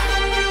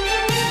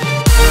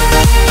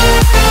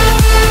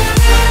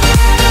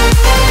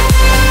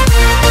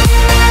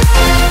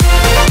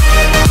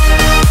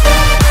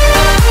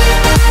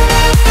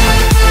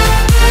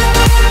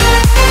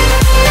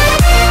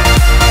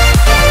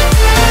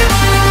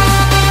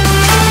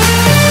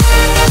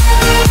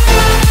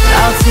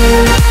 I'll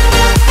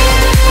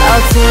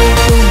take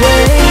the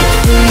weight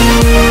for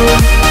you.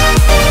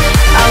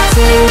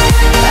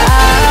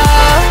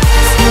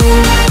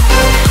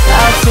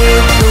 I'll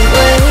take the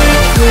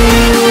weight for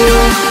you.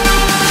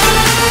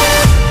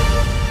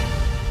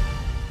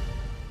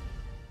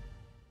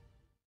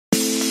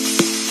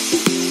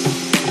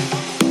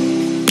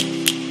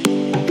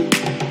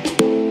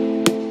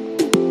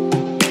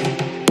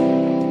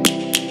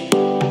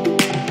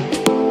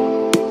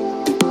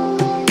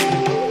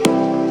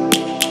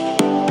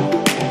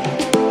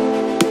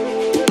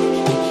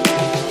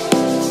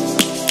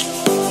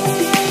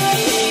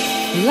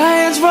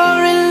 Lions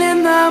roaring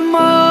in the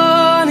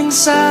morning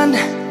sun,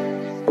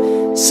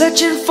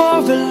 searching for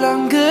a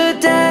longer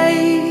day.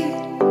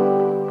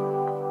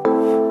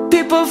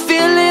 People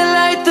feeling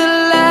like the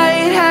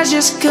light has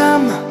just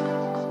come.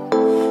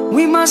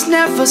 We must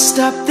never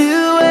stop the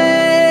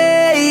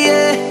way.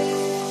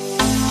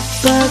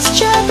 Birds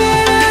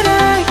chirping and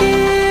I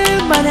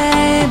hear my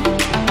name,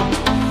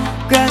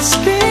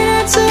 grasping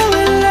into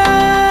a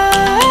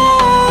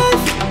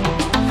life.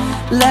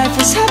 Life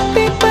is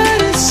happy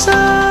but it's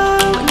so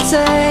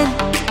insane.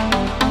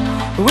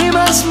 We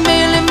must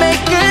merely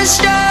make a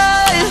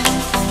strive.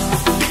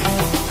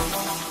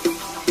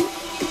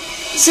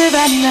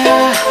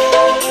 Savannah,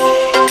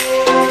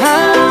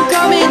 I'm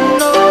coming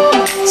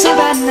home.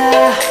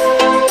 Savannah,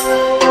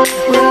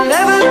 we'll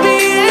never be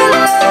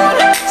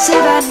alone.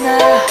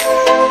 Savannah,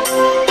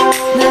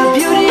 the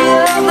beauty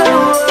of the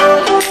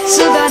world.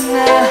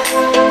 Savannah,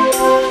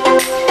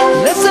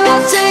 let's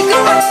all take a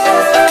walk.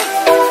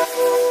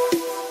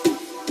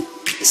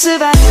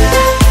 Savannah.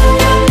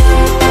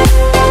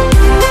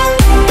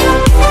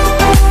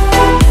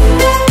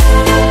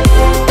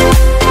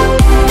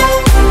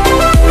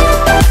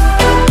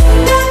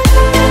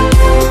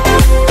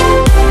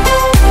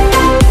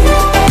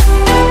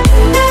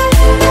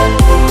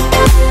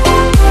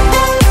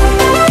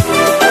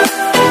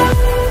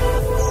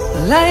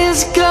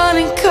 Lion's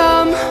gonna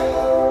come.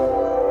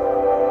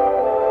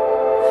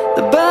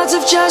 The birds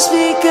have just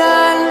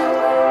begun.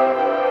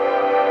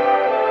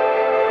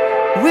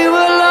 We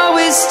will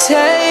always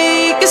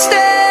take a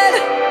stand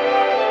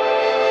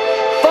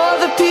for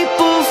the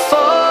people,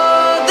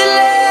 for the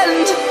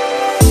land.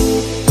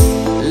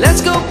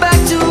 Let's go back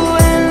to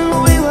when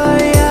we were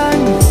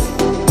young.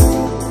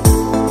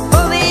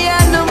 For the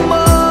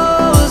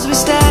animals we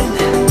stand.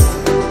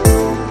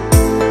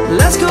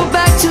 Let's go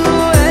back to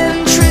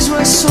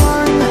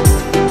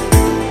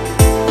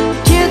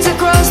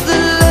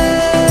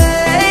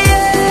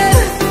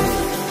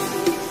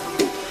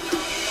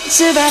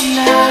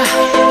Savannah,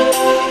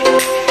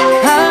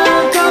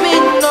 I'm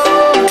coming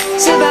home,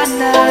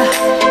 Savannah.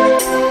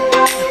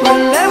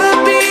 We'll never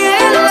be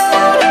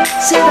alone,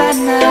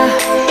 Savannah.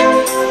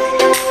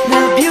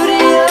 The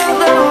beauty of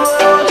the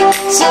world,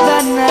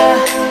 Savannah.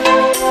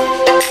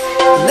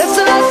 Let's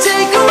all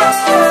take a walk,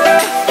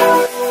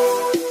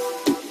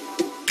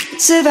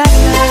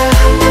 Savannah.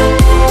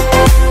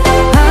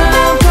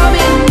 I'm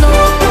coming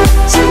home,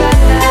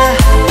 Savannah.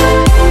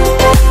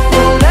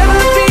 We'll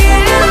never be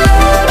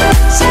alone,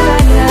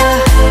 Savannah.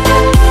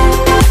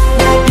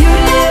 The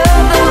beauty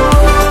of the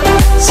world,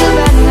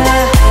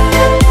 Savannah.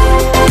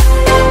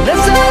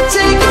 Let's all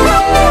take a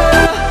walk.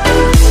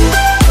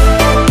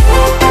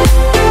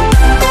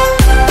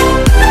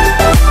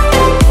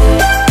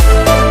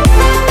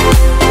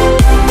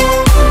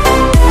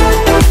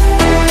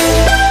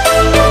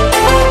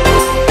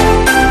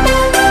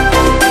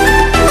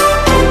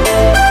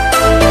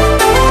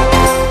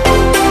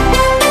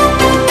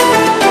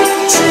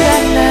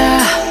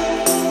 Savannah,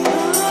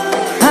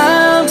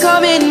 I'm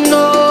coming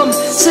home,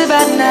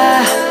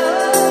 Savannah.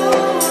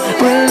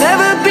 We'll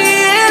never be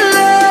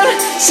alone,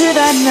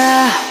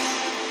 Savannah.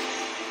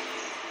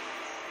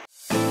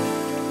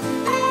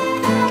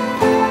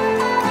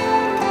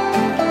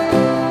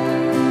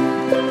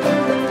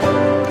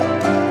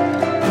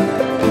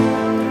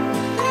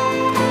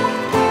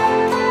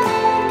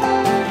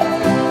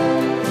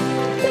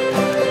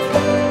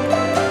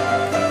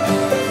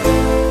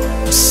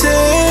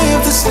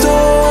 Save the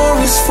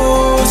stories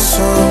for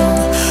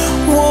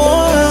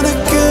someone who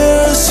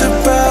cares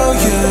about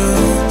you.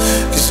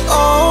 'Cause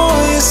all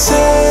you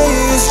say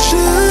is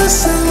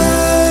just a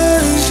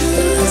lie,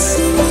 just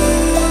a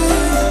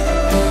lie.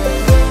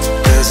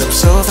 'Cause I'm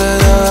so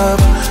fed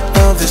up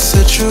of this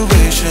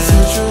situation.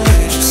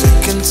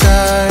 Sick and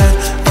tired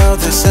of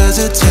this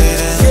hesitation.